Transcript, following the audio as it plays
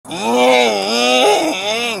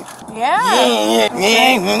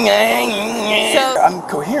So, I'm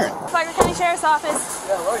coherent. Flagler County Sheriff's Office.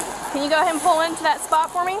 Can you go ahead and pull into that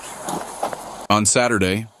spot for me? On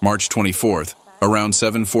Saturday, March 24th, around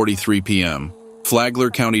 7:43 p.m.,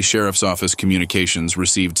 Flagler County Sheriff's Office Communications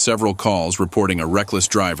received several calls reporting a reckless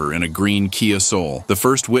driver in a green Kia Soul. The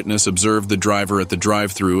first witness observed the driver at the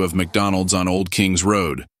drive-thru of McDonald's on Old Kings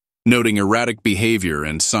Road, noting erratic behavior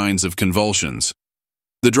and signs of convulsions.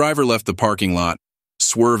 The driver left the parking lot,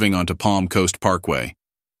 swerving onto Palm Coast Parkway.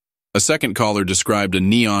 A second caller described a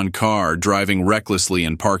neon car driving recklessly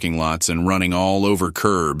in parking lots and running all over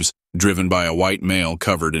curbs, driven by a white male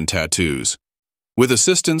covered in tattoos. With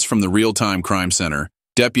assistance from the Real-Time Crime Center,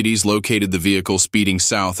 deputies located the vehicle speeding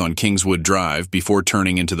south on Kingswood Drive before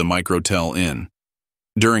turning into the Microtel Inn.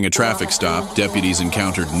 During a traffic stop, deputies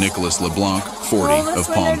encountered Nicholas LeBlanc, 40, of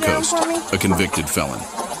Palm Coast, a convicted felon.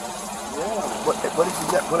 What did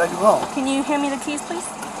I do wrong? Can you hand me the keys, please?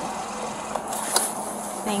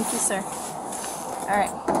 Thank you, sir. All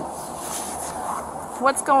right.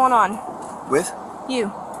 What's going on? With? You.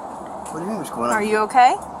 What do you mean what's going on? Are you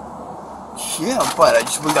okay? Yeah, I'm fine. I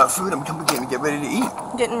just went out food. I'm coming to get ready to eat.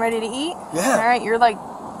 Getting ready to eat? Yeah. All right, you're like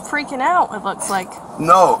freaking out, it looks like.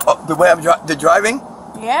 No, the way I'm driving?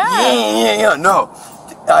 Yeah. No.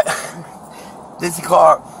 This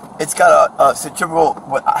car, it's got a centrifugal,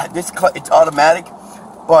 this car, it's automatic,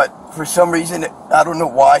 but for some reason, I don't know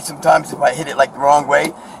why, sometimes if I hit it like the wrong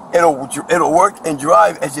way, it'll work and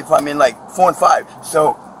drive as if I'm in like 4 and 5.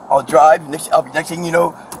 So I'll drive, next thing you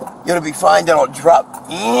know, it'll be fine, then I'll drop.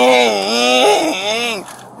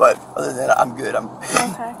 But other than that, I'm good.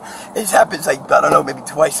 Okay. It happens like, I don't know, maybe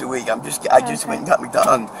twice a week. I just went and got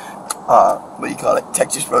McDonald, what do you call it,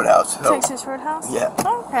 Texas Roadhouse. So, Texas Roadhouse? Yeah.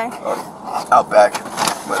 Okay. Out back.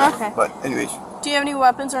 But, Okay. But anyways. Do you have any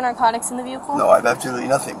weapons or narcotics in the vehicle? No, I have absolutely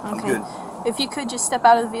nothing. Okay. I'm good. If you could just step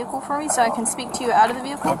out of the vehicle for me so I can speak to you out of the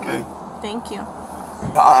vehicle. Okay. Thank you.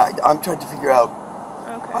 I'm trying to figure out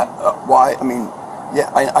why, I mean, yeah,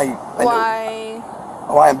 I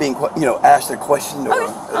why I'm being, asked a question. Or,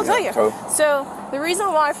 Okay, I'll tell you. So the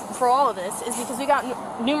reason why for all of this is because we got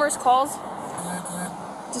numerous calls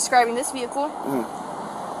describing this vehicle,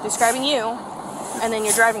 describing you, and then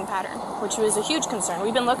your driving pattern, which was a huge concern.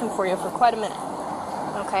 We've been looking for you for quite a minute.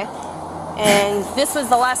 Okay? And this was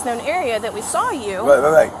the last known area that we saw you.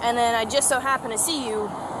 Right. And then I just so happened to see you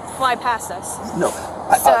fly past us. No.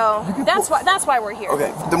 So that's why we're here.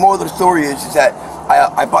 Okay. The moral of the story is that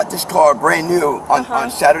I bought this car brand new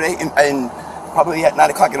on Saturday and probably at 9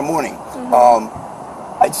 o'clock in the morning.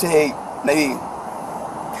 I'd say maybe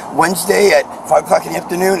Wednesday at 5 o'clock in the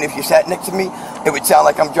afternoon, if you sat next to me, it would sound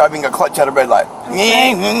like I'm driving a clutch at a red light.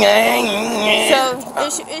 So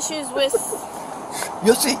issues with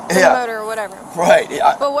you'll see the motor or whatever. Right.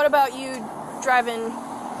 But what about you driving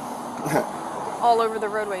all over the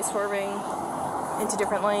roadway, swerving into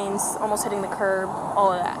different lanes, almost hitting the curb,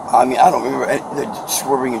 all of that? I mean, I don't remember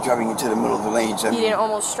swerving and driving into the middle of the lanes. You didn't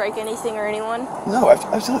almost strike anything or anyone? No,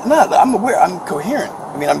 absolutely not. I'm aware. I'm coherent.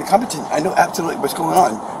 I mean, I'm competent. I know absolutely what's going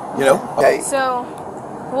on. Okay. So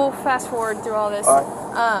we'll fast forward through all this.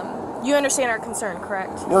 You understand our concern,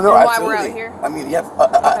 correct? No, and absolutely. why we're out here? I mean, yeah,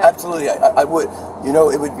 absolutely. I would.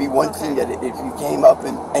 It would be one thing that if you came up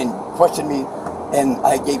and questioned me, and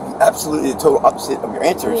I gave you absolutely the total opposite of your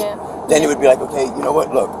answers, then it would be like, okay, you know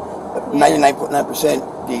what? Look,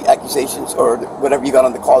 99.9% the accusations or whatever you got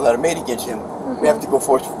on the call that are made against him, we have to go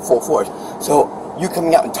full force. So you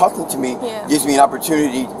coming out and talking to me gives me an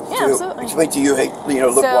opportunity to explain to you, hey,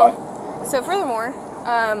 look why. So furthermore,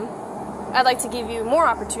 I'd like to give you more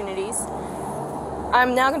opportunities.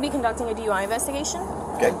 I'm now going to be conducting a DUI investigation.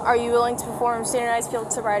 Okay. Are you willing to perform standardized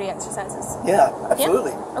field sobriety exercises? Yeah,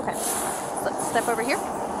 absolutely. Yeah? Okay. Let's step over here.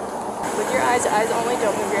 With your eyes only,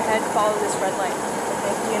 don't move your head, follow this red light.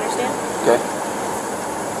 Okay, do you understand? Okay.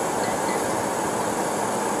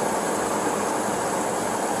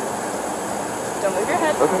 Don't move your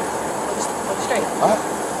head. Okay. Look straight. All right.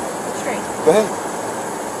 Look straight. Go ahead.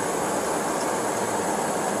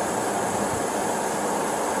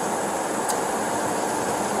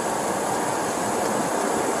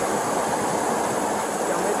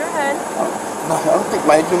 Don't move your head. No, I don't think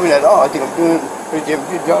mine's doing at all. I think I'm doing a pretty damn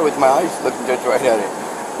good job with my eyes looking just right at it.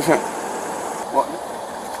 1,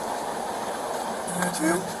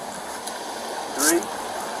 2, 3,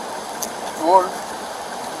 4,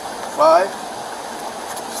 5,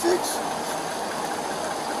 6,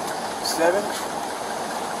 7,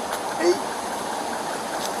 8,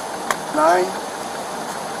 9.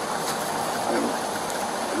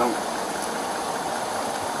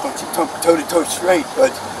 Don't you toe-to-toe straight,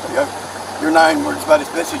 but you're 9 words about as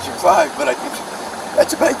best as you're 5, but I think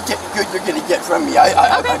That's about good you're going to get from me.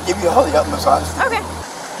 I'll give you a wholly utmost honesty. Okay.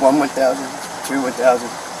 1 1,000, 2 1,000,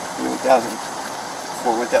 3 1,000,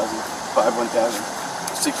 4 1,000, 5 1,000,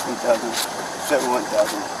 6 1,000, 7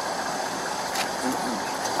 1,000.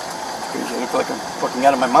 I look like I'm fucking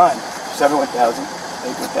out of my mind. 7 1,000,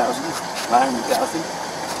 8 1,000, 9 1,000,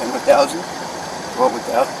 10 1,000, 12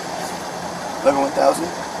 1,000, 11 1,000,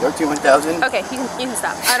 13 1,000. Okay, you can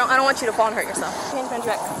stop. I don't want you to fall and hurt yourself. Hands behind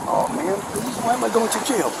your back. Oh man, please, why am I going to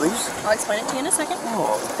jail, please? I'll explain it to you in a second.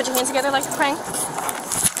 Oh. Put your hands together like you're praying.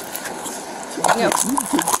 I can't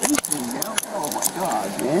take anything now. Oh my God,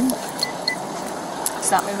 man.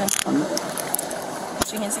 Stop moving.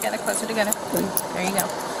 Put your hands together, closer together. There you go.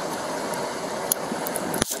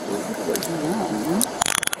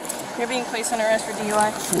 You're being placed under arrest for DUI.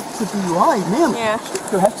 It's a DUI, ma'am. Yeah.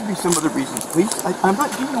 There has to be some other reasons, please. I'm not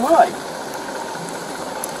DUI.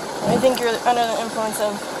 I think you're under the influence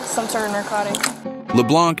of some sort of narcotic.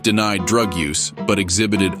 LeBlanc denied drug use, but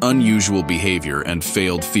exhibited unusual behavior and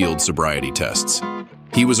failed field sobriety tests.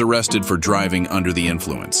 He was arrested for driving under the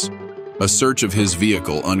influence. A search of his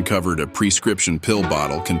vehicle uncovered a prescription pill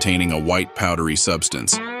bottle containing a white powdery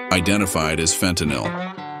substance, identified as fentanyl.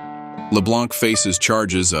 LeBlanc faces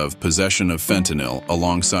charges of possession of fentanyl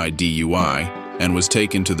alongside DUI and was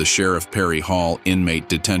taken to the Sheriff Perry Hall inmate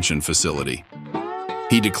detention facility.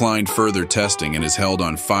 He declined further testing and is held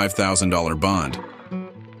on $5,000 bond.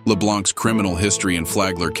 LeBlanc's criminal history in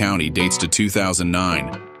Flagler County dates to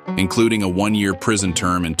 2009, including a 1-year prison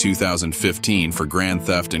term in 2015 for grand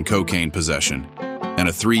theft and cocaine possession, and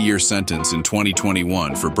a 3-year sentence in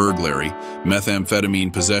 2021 for burglary,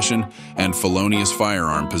 methamphetamine possession, and felonious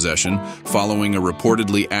firearm possession following a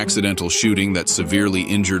reportedly accidental shooting that severely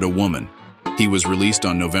injured a woman. He was released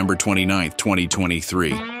on November 29,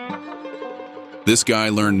 2023. "This guy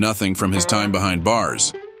learned nothing from his time behind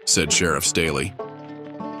bars," said Sheriff Staley.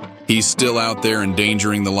 "He's still out there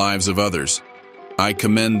endangering the lives of others. I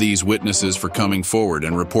commend these witnesses for coming forward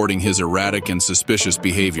and reporting his erratic and suspicious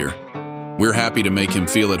behavior. We're happy to make him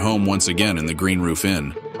feel at home once again in the Green Roof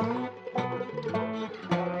Inn."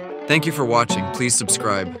 Thank you for watching. Please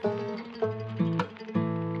subscribe.